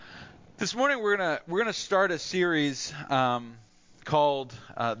This morning we're gonna start a series called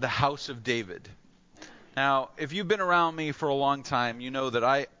 "The House of David." Now, if you've been around me for a long time, you know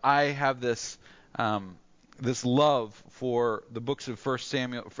that I have this this love for the books of First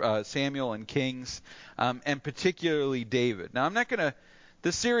Samuel and Kings, and particularly David. Now, I'm not gonna.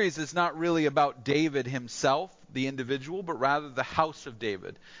 This series is not really about David himself, the individual, but rather the house of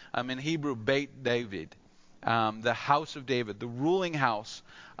David. In Hebrew, Beit David. The house of David, the ruling house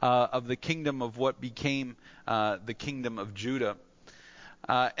of the kingdom of what became the kingdom of Judah.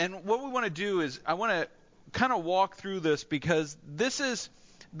 And what we want to do is I want to kind of walk through this because this is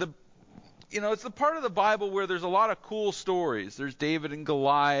it's the part of the Bible where there's a lot of cool stories. There's David and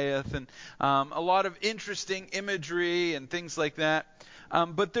Goliath and a lot of interesting imagery and things like that.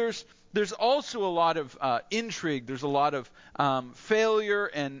 But there's also a lot of intrigue. There's a lot of failure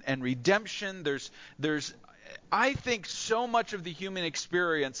and redemption. There's I think so much of the human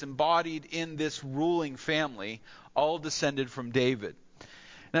experience embodied in this ruling family, all descended from David.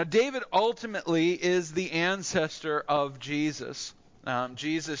 Now, David ultimately is the ancestor of Jesus.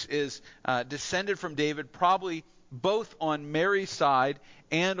 Jesus is descended from David, probably both on Mary's side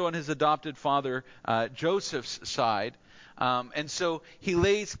and on his adopted father Joseph's side. And so he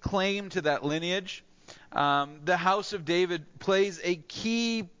lays claim to that lineage. The house of David plays a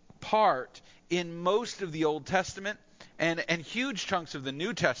key part in most of the Old Testament and huge chunks of the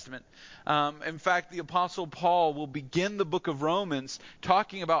New Testament. In fact, the Apostle Paul will begin the book of Romans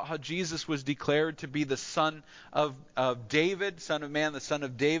talking about how Jesus was declared to be the son of David, son of man, the son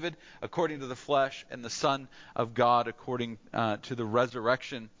of David, according to the flesh, and the son of God, according to the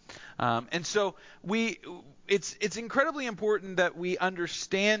resurrection. And so it's incredibly important that we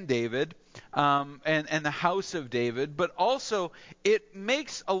understand David and the house of David, but also it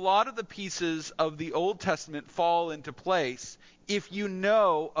makes a lot of the pieces of the Old Testament fall into place if you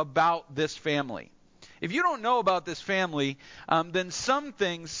know about this family. If you don't know about this family, then some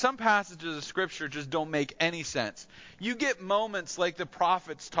passages of Scripture just don't make any sense. You get moments like the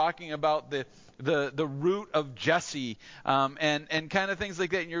prophets talking about the root of Jesse and kind of things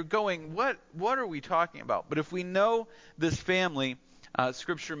like that, and you're going, what are we talking about? But if we know this family,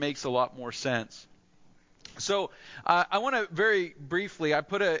 Scripture makes a lot more sense. So I want to very briefly, I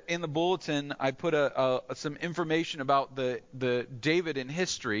put in the bulletin, I put some information about the David in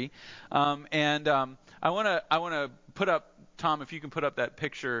history, and I want to put up, Tom, if you can put up that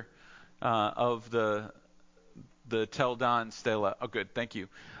picture of the Tel Dan stela. Oh, good, thank you.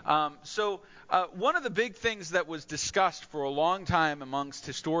 So one of the big things that was discussed for a long time amongst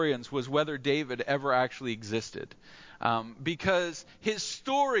historians was whether David ever actually existed, because his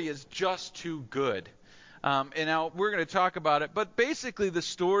story is just too good. And now we're going to talk about it, but basically the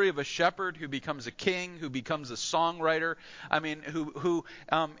story of a shepherd who becomes a king, who becomes a songwriter, who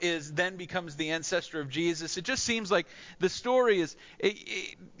then becomes the ancestor of Jesus. It just seems like the story is,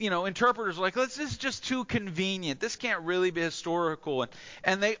 interpreters are like, this is just too convenient. This can't really be historical.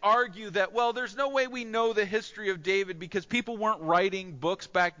 And they argue that, well, there's no way we know the history of David because people weren't writing books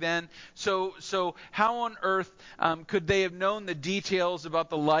back then. So how on earth could they have known the details about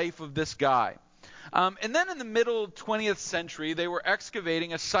the life of this guy? And then in the middle 20th century, they were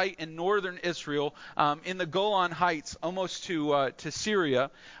excavating a site in northern Israel in the Golan Heights, almost to Syria,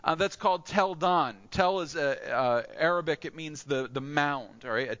 that's called Tel Dan. Tel is Arabic, it means the mound.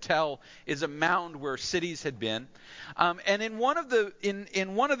 All right? A tel is a mound where cities had been. And in one of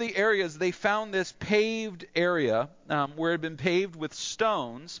the areas, they found this paved area where it had been paved with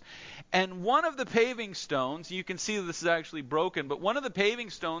stones. And one of the paving stones, you can see this is actually broken, but one of the paving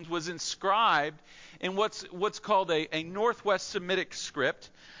stones was inscribed in what's called a Northwest Semitic script.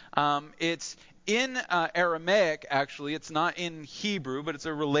 It's in Aramaic, actually. It's not in Hebrew, but it's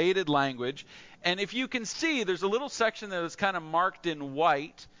a related language. And if you can see, there's a little section that is kind of marked in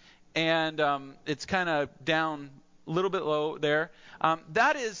white, and it's kind of down a little bit low there.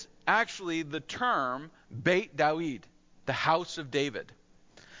 That is actually the term Beit David, the house of David.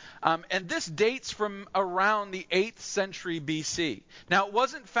 And this dates from around the 8th century BC. Now, it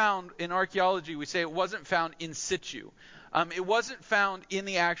wasn't found in archaeology. We say it wasn't found in situ. It wasn't found in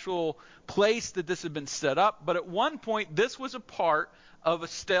the actual place that this had been set up. But at one point, this was a part of a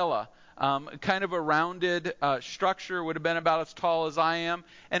stela, kind of a rounded structure. Would have been about as tall as I am.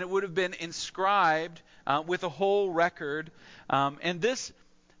 And it would have been inscribed with a whole record. And this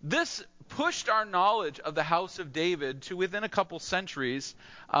pushed our knowledge of the house of David to within a couple centuries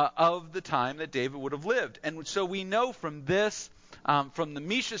of the time that David would have lived. And so we know from this from the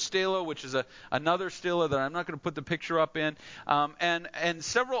Misha Stela, which is another stela that I'm not going to put the picture up in, and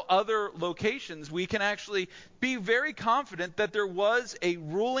several other locations, we can actually be very confident that there was a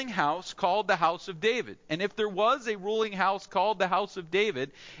ruling house called the House of David. And if there was a ruling house called the House of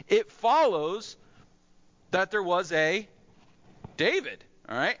David, it follows that there was a David.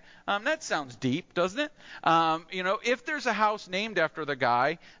 All right? That sounds deep, doesn't it? If there's a house named after the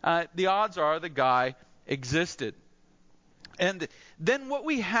guy, the odds are the guy existed. And then what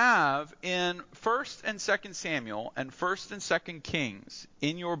we have in 1st and 2nd Samuel and 1st and 2nd Kings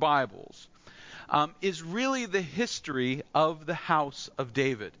in your Bibles is really the history of the house of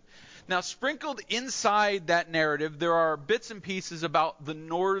David. Now, sprinkled inside that narrative, there are bits and pieces about the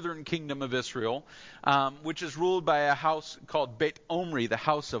northern kingdom of Israel, which is ruled by a house called Beit Omri, the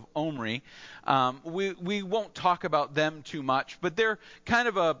house of Omri. We won't talk about them too much, but they're kind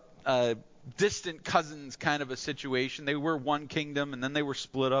of a distant cousins kind of a situation. They were one kingdom, and then they were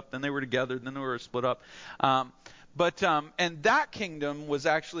split up, then they were together, then they were split up. And that kingdom was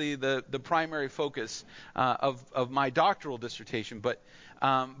actually the primary focus of my doctoral dissertation. But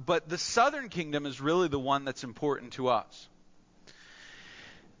the southern kingdom is really the one that's important to us.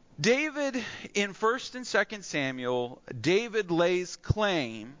 David, in 1st and 2nd Samuel, David lays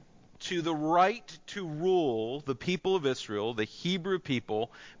claim to the right to rule the people of Israel, the Hebrew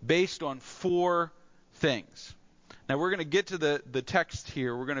people, based on 4 things. Now, we're going to get to the text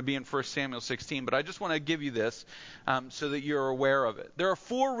here. We're going to be in 1 Samuel 16, but I just want to give you this so that you're aware of it. There are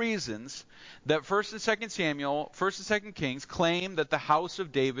 4 reasons that 1 and 2 Samuel, 1 and 2 Kings claim that the house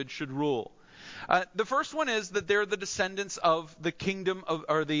of David should rule. The first one is that they're the descendants of the kingdom of,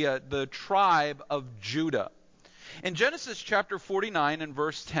 or the tribe of Judah. In Genesis chapter 49 and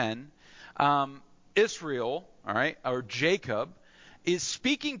verse 10, Israel, all right, or Jacob, is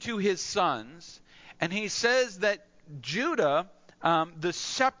speaking to his sons, and he says that Judah, the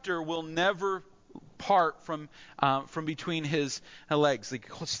scepter will never part from between his legs, like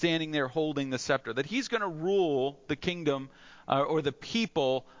standing there holding the scepter, that he's going to rule the kingdom or the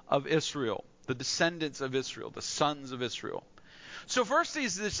people of Israel, the descendants of Israel, the sons of Israel. So first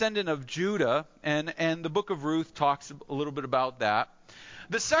he's the descendant of Judah, and the book of Ruth talks a little bit about that.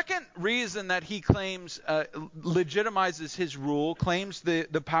 The second reason that he claims legitimizes his rule, claims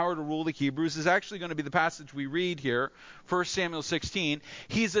the power to rule the Hebrews, is actually going to be the passage we read here, 1 Samuel 16.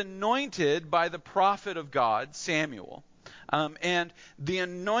 He's anointed by the prophet of God, Samuel. And the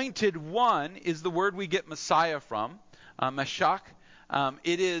anointed one is the word we get Messiah from, Meshach.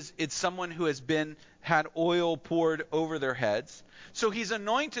 It's someone who has had oil poured over their heads. So he's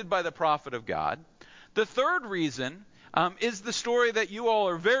anointed by the prophet of God. The third reason is the story that you all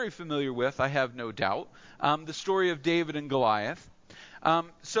are very familiar with, I have no doubt, the story of David and Goliath.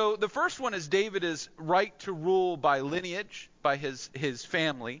 So the first one is David is right to rule by lineage, by his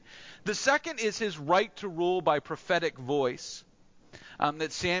family. The second is his right to rule by prophetic voice,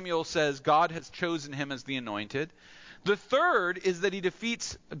 that Samuel says God has chosen him as the anointed. The third is that he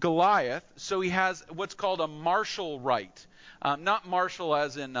defeats Goliath, so he has what's called a martial right. Not martial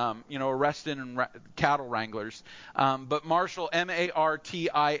as in, arresting and cattle wranglers, but martial,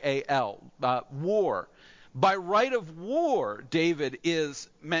 M-A-R-T-I-A-L, war. By right of war, David is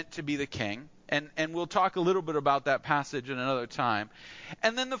meant to be the king, and we'll talk a little bit about that passage in another time.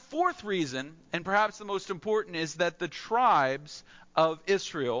 And then the fourth reason, and perhaps the most important, is that the tribes of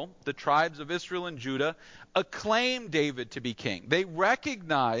Israel and Judah, acclaim David to be king. They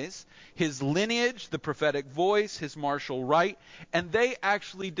recognize his lineage, the prophetic voice, his martial right, and they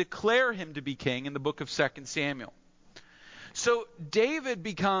actually declare him to be king in the book of 2 Samuel. So David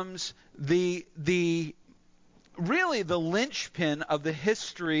becomes really the linchpin of the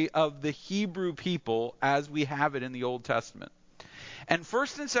history of the Hebrew people as we have it in the Old Testament. And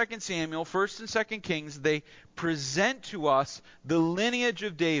 1st and 2nd Samuel, 1st and 2nd Kings, they present to us the lineage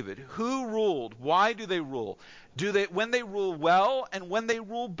of David. Who ruled? Why do they rule? When they rule well and when they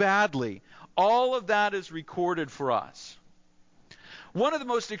rule badly? All of that is recorded for us. One of the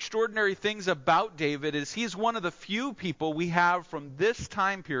most extraordinary things about David is he's one of the few people we have from this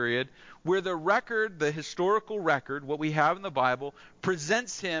time period where the historical record, what we have in the Bible,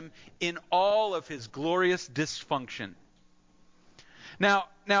 presents him in all of his glorious dysfunction.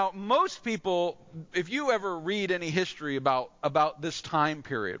 Now, most people, if you ever read any history about this time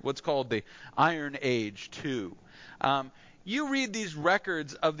period, what's called the Iron Age too, you read these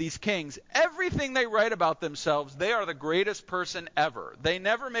records of these kings, everything they write about themselves, they are the greatest person ever. They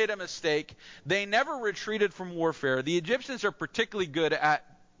never made a mistake. They never retreated from warfare. The Egyptians are particularly good at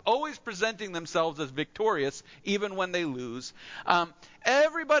always presenting themselves as victorious, even when they lose.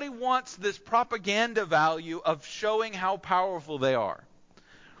 Everybody wants this propaganda value of showing how powerful they are.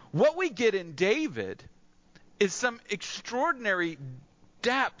 What we get in David is some extraordinary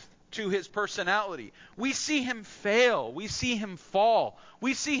depth to his personality. We see him fail. We see him fall.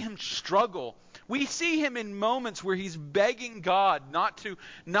 We see him struggle. We see him in moments where he's begging God not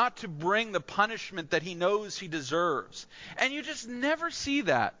to bring the punishment that he knows he deserves. And you just never see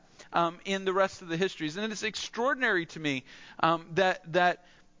that in the rest of the histories. And it's extraordinary to me that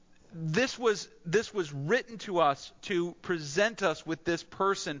this was written to us to present us with this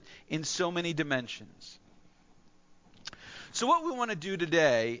person in so many dimensions. So what we want to do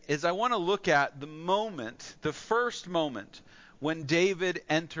today is I want to look at the first moment when David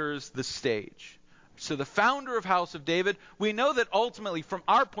enters the stage. So the founder of House of David, we know that ultimately, from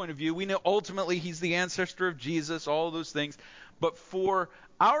our point of view, we know ultimately he's the ancestor of Jesus, all of those things. But for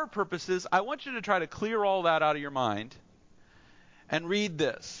our purposes, I want you to try to clear all that out of your mind and read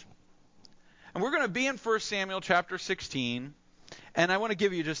this. And we're going to be in 1 Samuel chapter 16, and I want to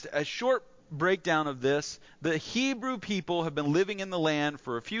give you just a short breakdown of this. The Hebrew people have been living in the land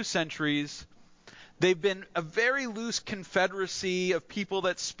for a few centuries. They've been a very loose confederacy of people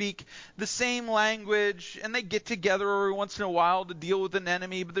that speak the same language, and they get together every once in a while to deal with an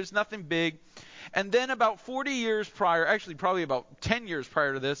enemy, but there's nothing big. And then about 40 years prior, actually probably about 10 years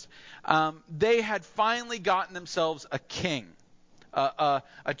prior to this, they had finally gotten themselves a king, a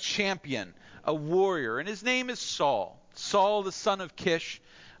champion, a warrior, and his name is Saul. Saul, the son of Kish.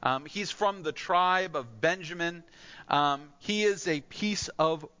 He's from the tribe of Benjamin. He is a piece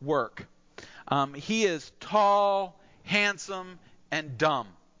of work. He is tall, handsome, and dumb.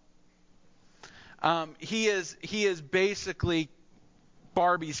 He is basically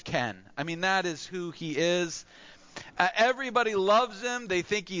Barbie's Ken. I mean, that is who he is. Everybody loves him. They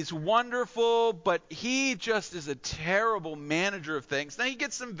think he's wonderful, but he just is a terrible manager of things. Now, he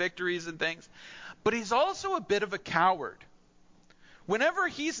gets some victories and things, but he's also a bit of a coward. Whenever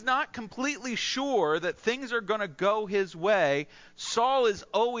he's not completely sure that things are going to go his way, Saul is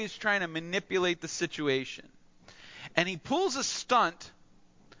always trying to manipulate the situation. And he pulls a stunt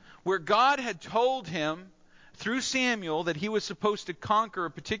where God had told him through Samuel that he was supposed to conquer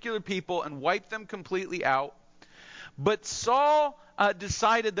a particular people and wipe them completely out. But Saul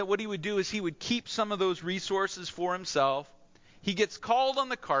decided that what he would do is he would keep some of those resources for himself. He gets called on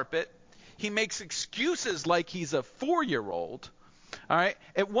the carpet. He makes excuses like he's a 4-year-old. All right.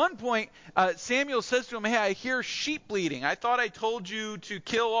 At one point, Samuel says to him, "Hey, I hear sheep bleating. I thought I told you to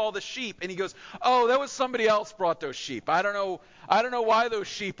kill all the sheep." And he goes, "Oh, that was somebody else brought those sheep. I don't know why those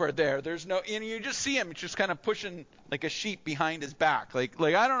sheep are there. There's no." And you just see him just kind of pushing like a sheep behind his back, like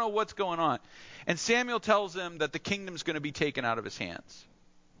I don't know what's going on. And Samuel tells him that the kingdom's going to be taken out of his hands.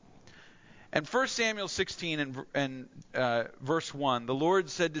 And 1 Samuel 16 and verse 1, the Lord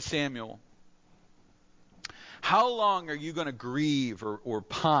said to Samuel, "How long are you going to grieve or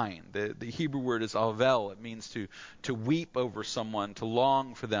pine?" The Hebrew word is avel. It means to weep over someone, to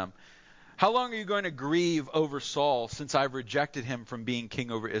long for them. "How long are you going to grieve over Saul, since I've rejected him from being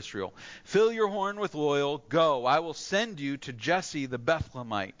king over Israel? Fill your horn with oil. Go, I will send you to Jesse the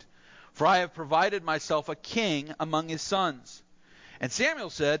Bethlehemite, for I have provided myself a king among his sons." And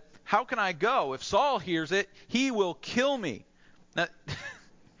Samuel said, "How can I go? If Saul hears it, he will kill me." Now,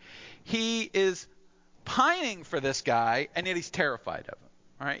 he is pining for this guy, and yet he's terrified of him.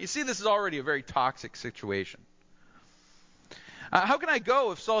 All right, you see, this is already a very toxic situation. "How can I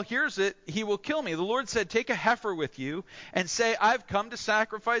go? If Saul hears it, he will kill me." The Lord said, "Take a heifer with you and say, I've come to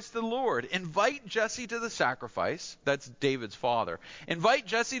sacrifice to the Lord. Invite Jesse to the sacrifice." That's David's father. "Invite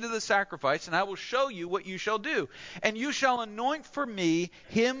Jesse to the sacrifice, and I will show you what you shall do. And you shall anoint for me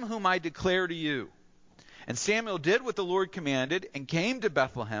him whom I declare to you." And Samuel did what the Lord commanded and came to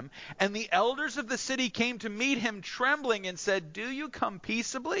Bethlehem. And the elders of the city came to meet him trembling and said, "Do you come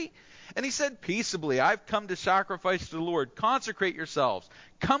peaceably?" And he said, "Peaceably. I've come to sacrifice to the Lord. Consecrate yourselves.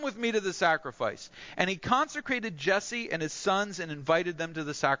 Come with me to the sacrifice." And he consecrated Jesse and his sons and invited them to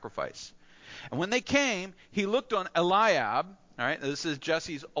the sacrifice. And when they came, he looked on Eliab. All right, this is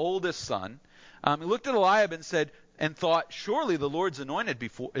Jesse's oldest son. He looked at Eliab and thought, "Surely the Lord's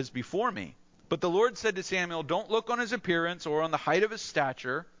anointed is before me." But the Lord said to Samuel, "Don't look on his appearance or on the height of his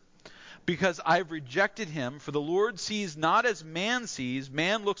stature, because I've rejected him. For the Lord sees not as man sees.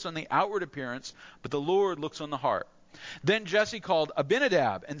 Man looks on the outward appearance, but the Lord looks on the heart." Then Jesse called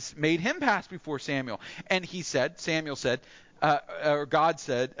Abinadab and made him pass before Samuel. And Samuel said, "Neither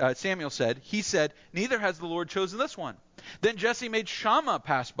has the Lord chosen this one." Then Jesse made Shammah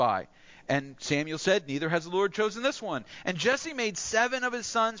pass by. And Samuel said, neither has the Lord chosen this one. And Jesse made 7 of his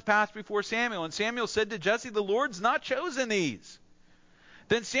sons pass before Samuel. And Samuel said to Jesse, the Lord's not chosen these.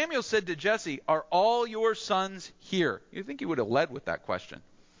 Then Samuel said to Jesse, are all your sons here? You think he would have led with that question.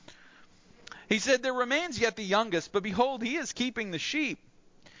 He said, there remains yet the youngest, but behold, he is keeping the sheep.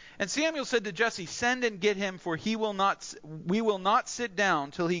 And Samuel said to Jesse, send and get him, for we will not sit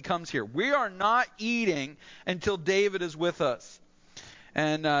down till he comes here. We are not eating until David is with us.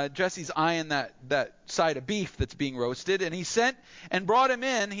 And Jesse's eyeing that side of beef that's being roasted. And he sent and brought him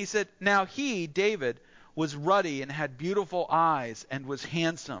in. He said, now he, David, was ruddy and had beautiful eyes and was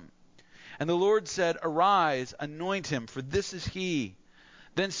handsome. And the Lord said, arise, anoint him, for this is he.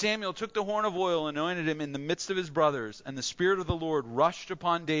 Then Samuel took the horn of oil and anointed him in the midst of his brothers. And the Spirit of the Lord rushed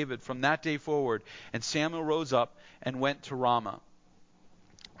upon David from that day forward. And Samuel rose up and went to Ramah.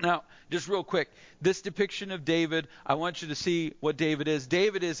 Now, just real quick, this depiction of David, I want you to see what David is.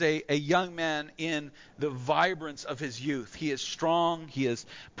 David is a young man in the vibrance of his youth. He is strong. He is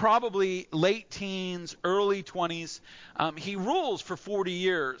probably late teens, early 20s. He rules for 40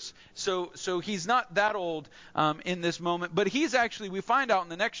 years. So he's not that old in this moment. But he's actually, we find out in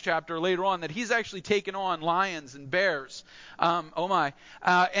the next chapter later on that he's actually taken on lions and bears.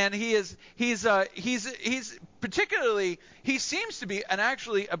 And he's particularly, he seems to be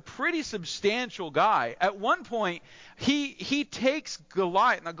actually a pretty substantial guy. At one point, he takes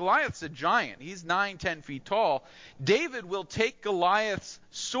Goliath. Now, Goliath's a giant. He's 9-10 feet tall. David will take Goliath's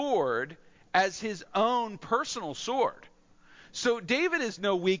sword as his own personal sword. So David is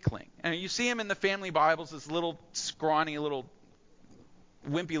no weakling. And you see him in the family Bibles, this little scrawny, little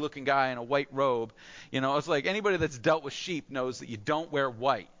wimpy-looking guy in a white robe. You know, it's like anybody that's dealt with sheep knows that you don't wear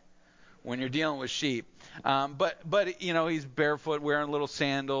white when you're dealing with sheep. But you know, he's barefoot, wearing little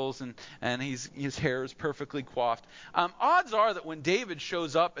sandals, and his hair is perfectly coiffed. Odds are that when David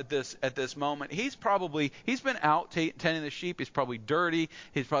shows up at this moment, he's been out tending the sheep. He's probably dirty.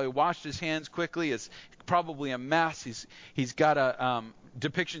 He's probably washed his hands quickly. It's probably a mess. He's got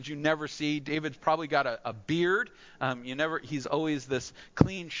depictions you never see. David's probably got a beard. He's always this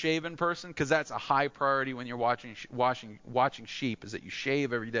clean-shaven person, because that's a high priority when you're watching sheep, is that you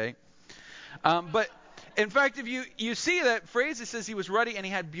shave every day. But in fact, if you see that phrase, it says he was ruddy and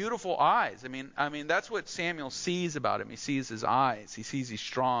he had beautiful eyes. I mean that's what Samuel sees about him. He sees his eyes. He sees he's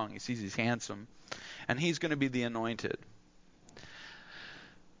strong. He sees he's handsome, and he's going to be the anointed.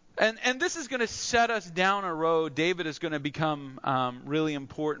 And this is going to set us down a road. David is going to become really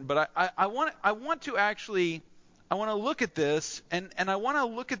important. But I want to look at this, and I want to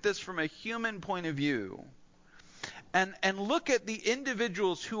look at this from a human point of view. And look at the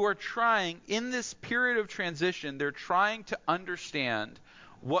individuals who are trying, in this period of transition, they're trying to understand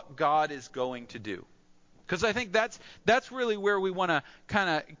what God is going to do. Because I think that's really where we want to kind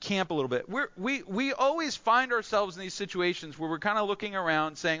of camp a little bit. We always find ourselves in these situations where we're kind of looking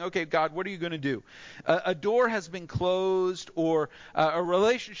around saying, okay, God, what are you going to do? A door has been closed, or a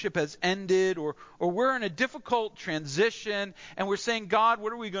relationship has ended, or we're in a difficult transition, and we're saying, God,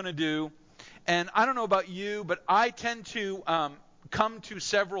 what are we going to do? And I don't know about you, but I tend to come to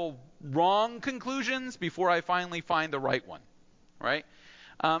several wrong conclusions before I finally find the right one, right?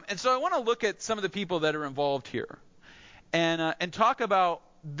 And so I want to look at some of the people that are involved here and talk about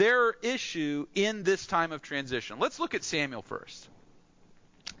their issue in this time of transition. Let's look at Samuel first.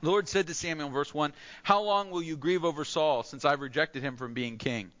 The Lord said to Samuel in verse 1, how long will you grieve over Saul, since I've rejected him from being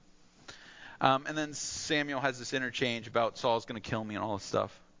king? And then Samuel has this interchange about Saul's going to kill me and all this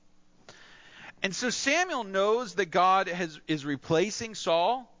stuff. And so Samuel knows that God is replacing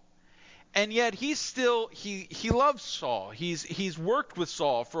Saul, and yet he loves Saul. He's worked with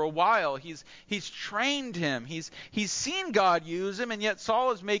Saul for a while. He's trained him. He's seen God use him, and yet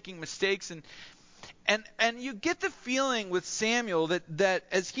Saul is making mistakes. And you get the feeling with Samuel that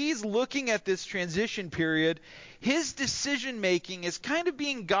as he's looking at this transition period, his decision making is kind of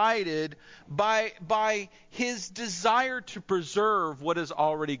being guided by his desire to preserve what is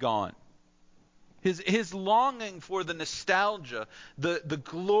already gone. His longing for the nostalgia, the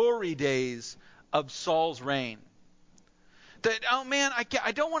glory days of Saul's reign. That, oh man,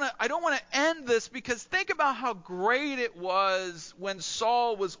 I don't want to end this, because think about how great it was when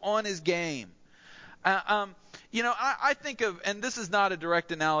Saul was on his game. I think of, and this is not a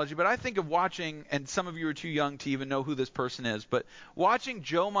direct analogy, but I think of watching, and some of you are too young to even know who this person is, but watching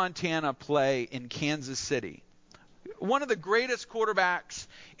Joe Montana play in Kansas City. One of the greatest quarterbacks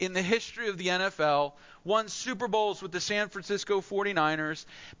in the history of the NFL, won Super Bowls with the San Francisco 49ers,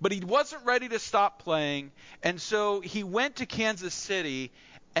 but he wasn't ready to stop playing, and so he went to Kansas City,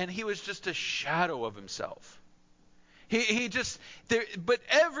 and he was just a shadow of himself. He just there, but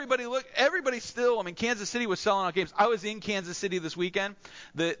everybody still. I mean, Kansas City was selling out games. I was in Kansas City this weekend.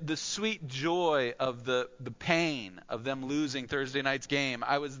 The sweet joy of the pain of them losing Thursday night's game.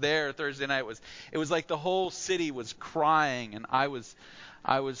 I was there Thursday night. It was like the whole city was crying, and I was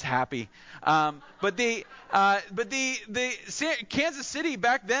happy. But the Kansas City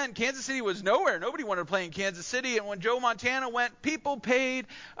back then, Kansas City was nowhere. Nobody wanted to play in Kansas City. And when Joe Montana went, people paid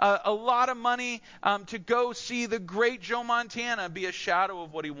a lot of money to go see the great Joe Montana be a shadow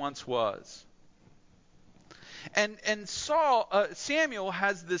of what he once was. And Samuel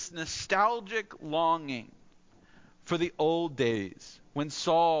has this nostalgic longing for the old days when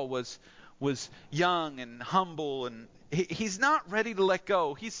Saul was young and humble, and he's not ready to let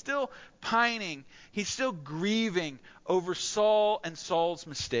go. He's still pining. He's still grieving over Saul and Saul's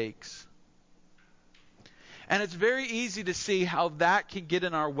mistakes. And it's very easy to see how that can get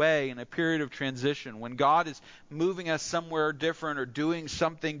in our way in a period of transition when God is moving us somewhere different or doing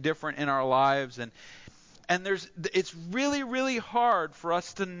something different in our lives. And it's really, really hard for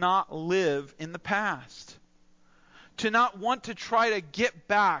us to not live in the past, to not want to try to get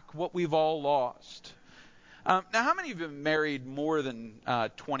back what we've all lost. Now, how many of you have been married more than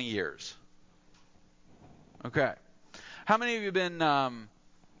 20 years? Okay. How many of you have been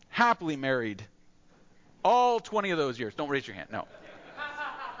happily married all 20 of those years? Don't raise your hand. No.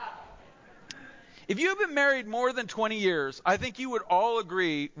 If you have been married more than 20 years, I think you would all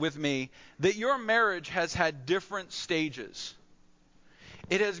agree with me that your marriage has had different stages.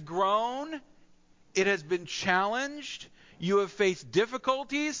 It has grown. It has been challenged. You have faced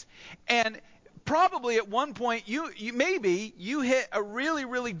difficulties, and probably at one point you hit a really,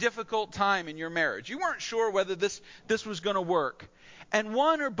 really difficult time in your marriage. You weren't sure whether this was going to work. And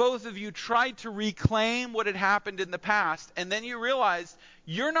one or both of you tried to reclaim what had happened in the past, and then you realized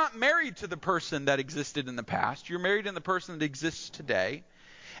you're not married to the person that existed in the past. You're married to the person that exists today.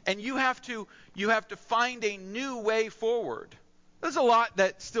 And you have to find a new way forward. There's a lot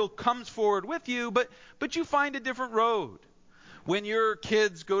that still comes forward with you, but you find a different road. When your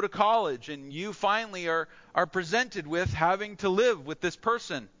kids go to college and you finally are presented with having to live with this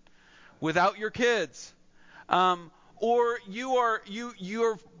person without your kids, or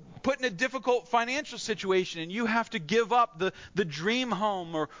you're put in a difficult financial situation and you have to give up the dream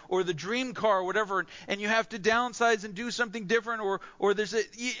home or the dream car or whatever, and you have to downsize and do something different,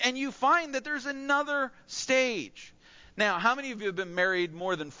 and you find that there's another stage. Now, how many of you have been married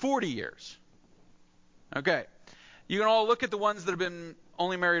more than 40 years? Okay. You can all look at the ones that have been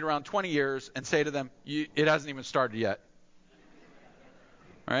only married around 20 years and say to them, it hasn't even started yet.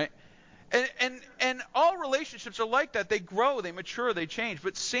 All right? And all relationships are like that. They grow, they mature, they change.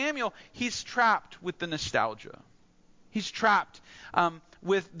 But Samuel, he's trapped with the nostalgia. He's trapped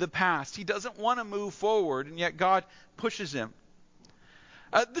with the past. He doesn't want to move forward, and yet God pushes him.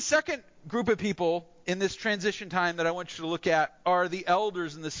 The second group of people in this transition time that I want you to look at are the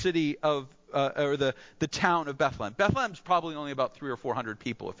elders in the city of or the town of Bethlehem. Bethlehem's probably only about 300 or 400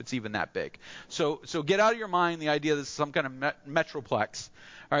 people, if it's even that big. So get out of your mind the idea this is some kind of metroplex.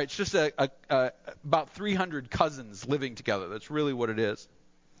 All right, it's just about 300 cousins living together. That's really what it is.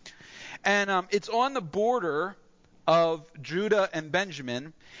 And it's on the border of Judah and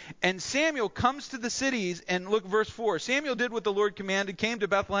Benjamin. And Samuel comes to the cities, and look, verse 4. Samuel did what the Lord commanded, came to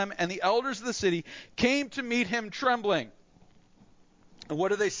Bethlehem, and the elders of the city came to meet him trembling. And what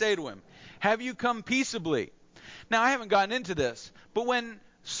do they say to him? Have you come peaceably? Now, I haven't gotten into this, but when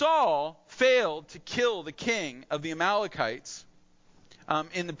Saul failed to kill the king of the Amalekites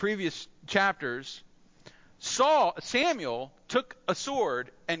in the previous chapters, Samuel took a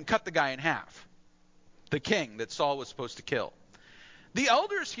sword and cut the guy in half, the king that Saul was supposed to kill. The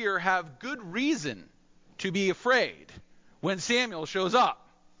elders here have good reason to be afraid when Samuel shows up.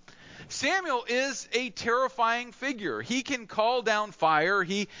 Samuel is a terrifying figure. He can call down fire.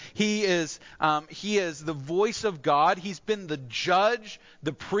 He is the voice of God. He's been the judge,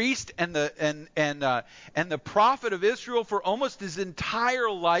 the priest, and the prophet of Israel for almost his entire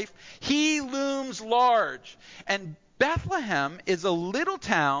life. He looms large. And Bethlehem is a little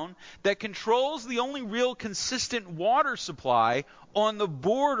town that controls the only real consistent water supply on the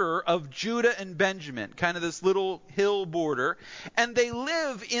border of Judah and Benjamin, kind of this little hill border. And they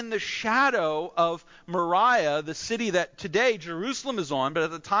live in the shadow of Moriah, the city that today Jerusalem is on, but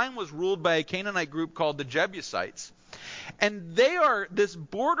at the time was ruled by a Canaanite group called the Jebusites. And they are this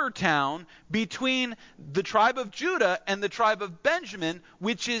border town between the tribe of Judah and the tribe of Benjamin,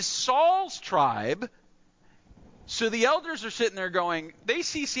 which is Saul's tribe. So the elders are sitting there going, they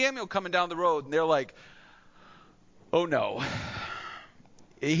see Samuel coming down the road, and they're like, oh no.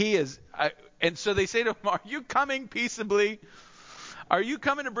 He is. And so they say to him, "Are you coming peaceably? Are you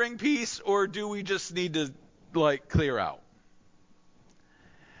coming to bring peace, or do we just need to clear out?"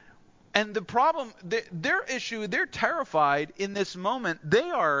 And the problem, their issue, they're terrified in this moment. They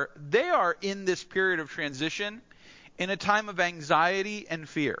are in this period of transition, in a time of anxiety and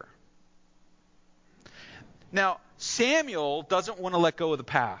fear. Now, Samuel doesn't want to let go of the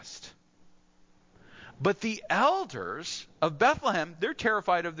past. But the elders of Bethlehem, they're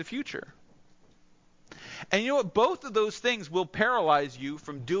terrified of the future. And you know what? Both of those things will paralyze you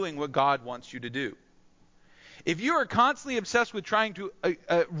from doing what God wants you to do. If you are constantly obsessed with trying to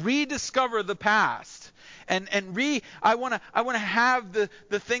rediscover the past and I want to have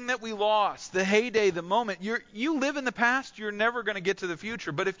the thing that we lost, the heyday, the moment. You live in the past, you're never going to get to the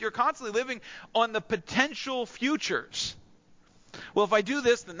future. But if you're constantly living on the potential futures, well, if I do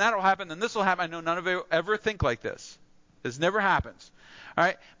this, then that'll happen, then this will happen. I know none of you ever think like this. This never happens. All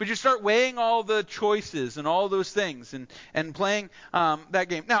right? But you start weighing all the choices and all those things and playing that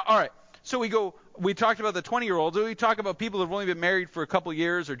game. Now, all right. So we talked about the 20-year-olds. We talk about people who have only been married for a couple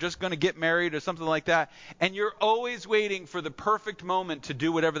years or just going to get married or something like that. And you're always waiting for the perfect moment to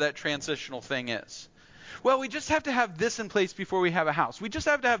do whatever that transitional thing is. Well, we just have to have this in place before we have a house. We just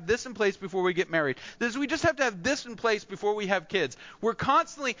have to have this in place before we get married. We just have to have this in place before we have kids. We're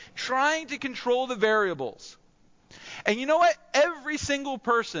constantly trying to control the variables. And you know what? Every single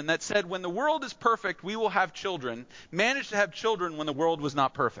person that said when the world is perfect, we will have children, managed to have children when the world was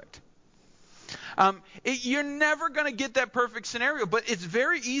not perfect. You're never going to get that perfect scenario, but it's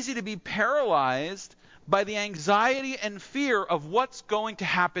very easy to be paralyzed by the anxiety and fear of what's going to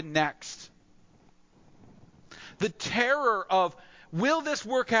happen next. The terror of, will this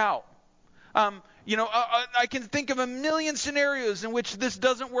work out? I can think of a million scenarios in which this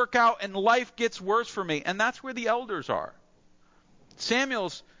doesn't work out and life gets worse for me. And that's where the elders are.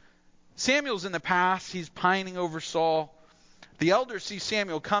 Samuel's in the past. He's pining over Saul. The elders see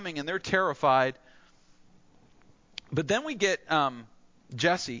Samuel coming and they're terrified. But then we get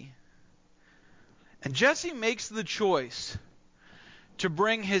Jesse. And Jesse makes the choice to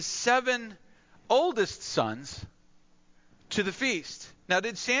bring his 7 oldest sons to the feast. Now,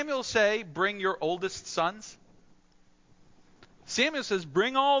 did Samuel say, bring your oldest sons? Samuel says,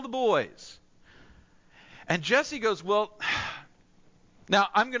 bring all the boys. And Jesse goes, well, now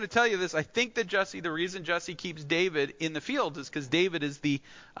I'm going to tell you this. I think that the reason Jesse keeps David in the field is because David is the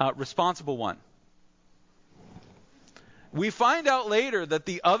responsible one. We find out later that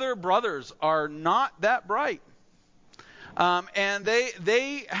the other brothers are not that bright. And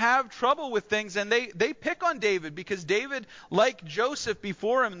they have trouble with things, and they pick on David because David, like Joseph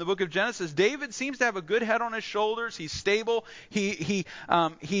before him in the book of Genesis, David seems to have a good head on his shoulders. He's stable. He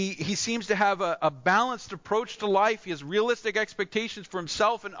seems to have a balanced approach to life. He has realistic expectations for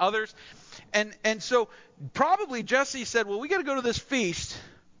himself and others. And so probably Jesse said, well, we got to go to this feast.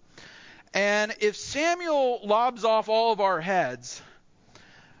 And if Samuel lobs off all of our heads,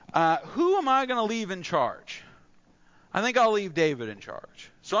 who am I going to leave in charge? I think I'll leave David in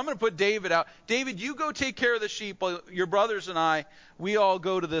charge. So I'm going to put David out. David, you go take care of the sheep. Your brothers and I, we all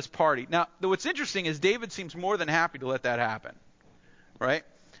go to this party. Now, what's interesting is David seems more than happy to let that happen. Right?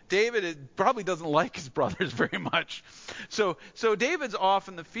 David probably doesn't like his brothers very much. So David's off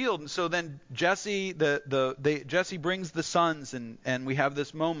in the field. And so then Jesse Jesse brings the sons, and we have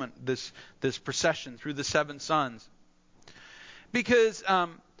this moment, this procession through the 7 sons. Because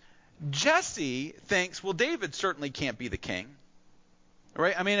Jesse thinks, well, David certainly can't be the king.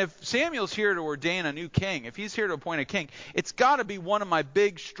 Right? I mean, if Samuel's here to ordain a new king, if he's here to appoint a king, it's got to be one of my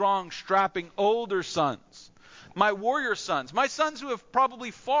big, strong, strapping, older sons. My warrior sons. My sons who have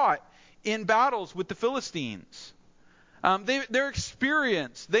probably fought in battles with the Philistines. They're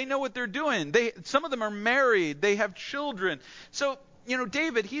experienced. They know what they're doing. Some of them are married. They have children. So,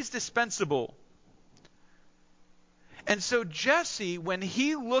 David, he's dispensable. And so Jesse, when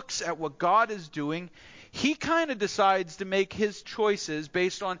he looks at what God is doing, he kind of decides to make his choices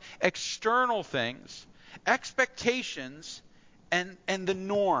based on external things, expectations, and the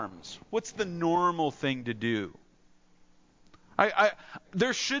norms. What's the normal thing to do?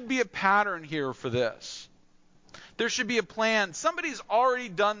 There should be a pattern here for this. There should be a plan. Somebody's already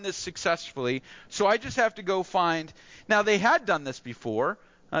done this successfully, so I just have to go find. Now, they had done this before.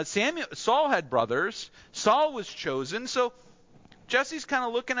 Saul had brothers. Saul was chosen. So Jesse's kind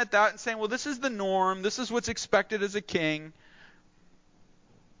of looking at that and saying, well, this is the norm. This is what's expected as a king.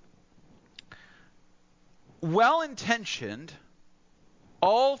 Well-intentioned,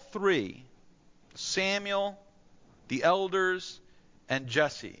 all 3, Samuel, the elders, and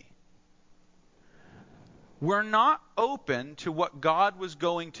Jesse, were not open to what God was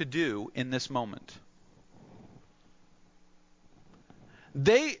going to do in this moment.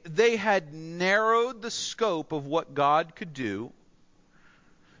 They had narrowed the scope of what God could do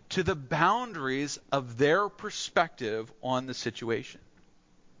to the boundaries of their perspective on the situation.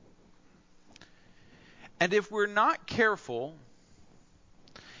 And if we're not careful,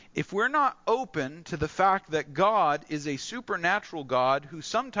 if we're not open to the fact that God is a supernatural God who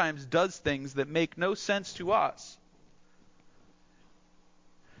sometimes does things that make no sense to us,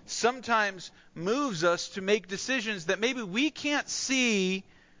 sometimes moves us to make decisions that maybe we can't see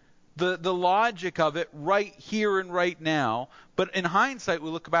the logic of it right here and right now, but in hindsight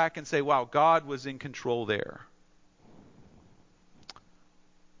we look back and say, wow, God was in control there.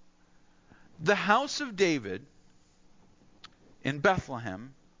 The house of David in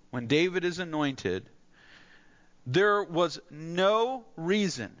Bethlehem, when David is anointed, there was no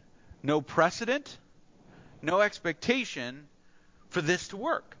reason, no precedent, no expectation for this to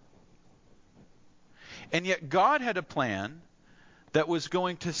work. And yet God had a plan that was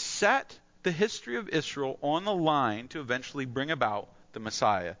going to set the history of Israel on the line to eventually bring about the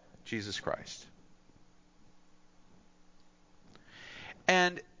Messiah, Jesus Christ.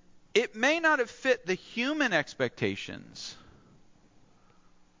 And it may not have fit the human expectations.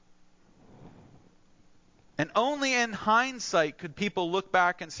 And only in hindsight could people look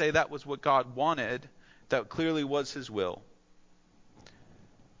back and say that was what God wanted, that clearly was his will.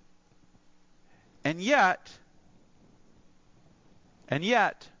 And yet,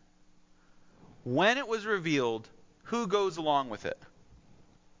 when it was revealed, who goes along with it?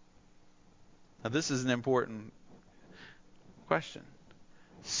 Now, this is an important question.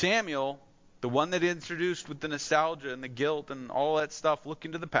 Samuel, the one that introduced with the nostalgia and the guilt and all that stuff,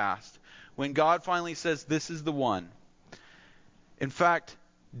 looking to the past, when God finally says, this is the one. In fact,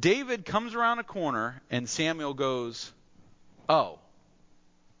 David comes around a corner and Samuel goes, oh,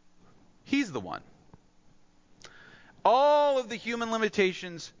 he's the one. All of the human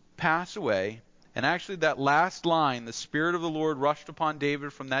limitations pass away. And actually that last line, the Spirit of the Lord rushed upon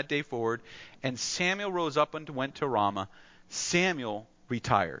David from that day forward, and Samuel rose up and went to Ramah. Samuel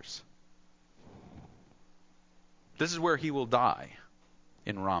retires. This is where he will die,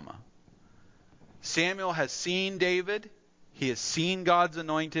 in Ramah. Samuel has seen David. He has seen God's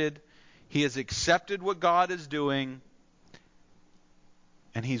anointed. He has accepted what God is doing.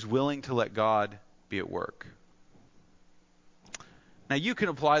 And he's willing to let God be at work. Now, you can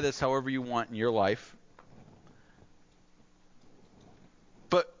apply this however you want in your life.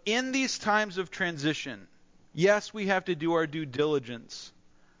 But in these times of transition, yes, we have to do our due diligence.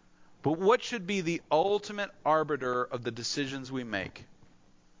 But what should be the ultimate arbiter of the decisions we make?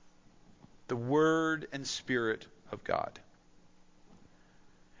 The Word and Spirit of God.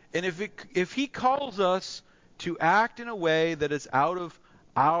 And if He calls us to act in a way that is out of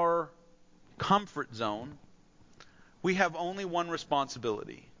our comfort zone, we have only one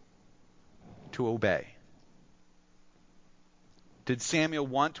responsibility: to obey. Did Samuel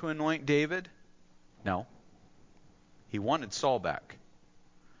want to anoint David? No. He wanted Saul back.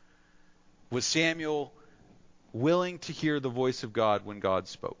 Was Samuel willing to hear the voice of God when God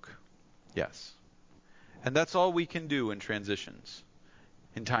spoke? Yes. And that's all we can do in transitions,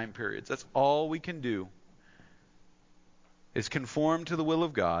 in time periods. That's all we can do, is conform to the will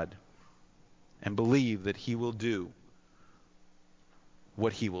of God and believe that He will do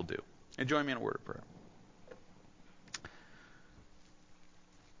what He will do. And join me in a word of prayer.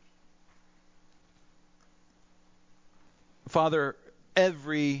 Father,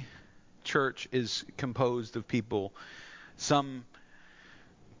 every church is composed of people, some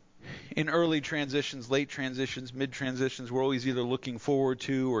in early transitions, late transitions, mid transitions. We're always either looking forward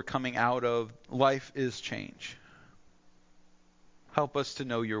to or coming out of. Life is change. Help us to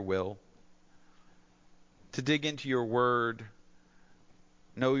know your will, to dig into your word,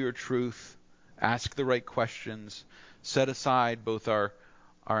 know your truth, ask the right questions, set aside both our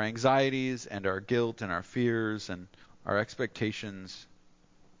anxieties and our guilt and our fears and our expectations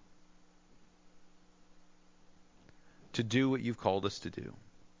to do what you've called us to do.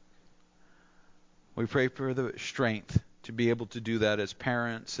 We pray for the strength to be able to do that as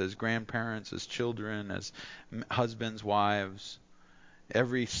parents, as grandparents, as children, as husbands, wives,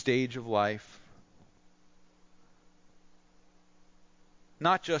 every stage of life.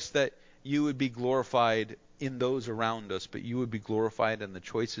 Not just that you would be glorified in those around us, but you would be glorified in the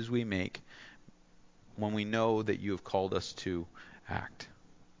choices we make when we know that you have called us to act.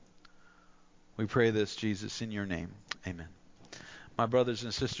 We pray this, Jesus, in your name. Amen. My brothers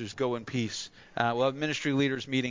and sisters, go in peace. We'll have ministry leaders meeting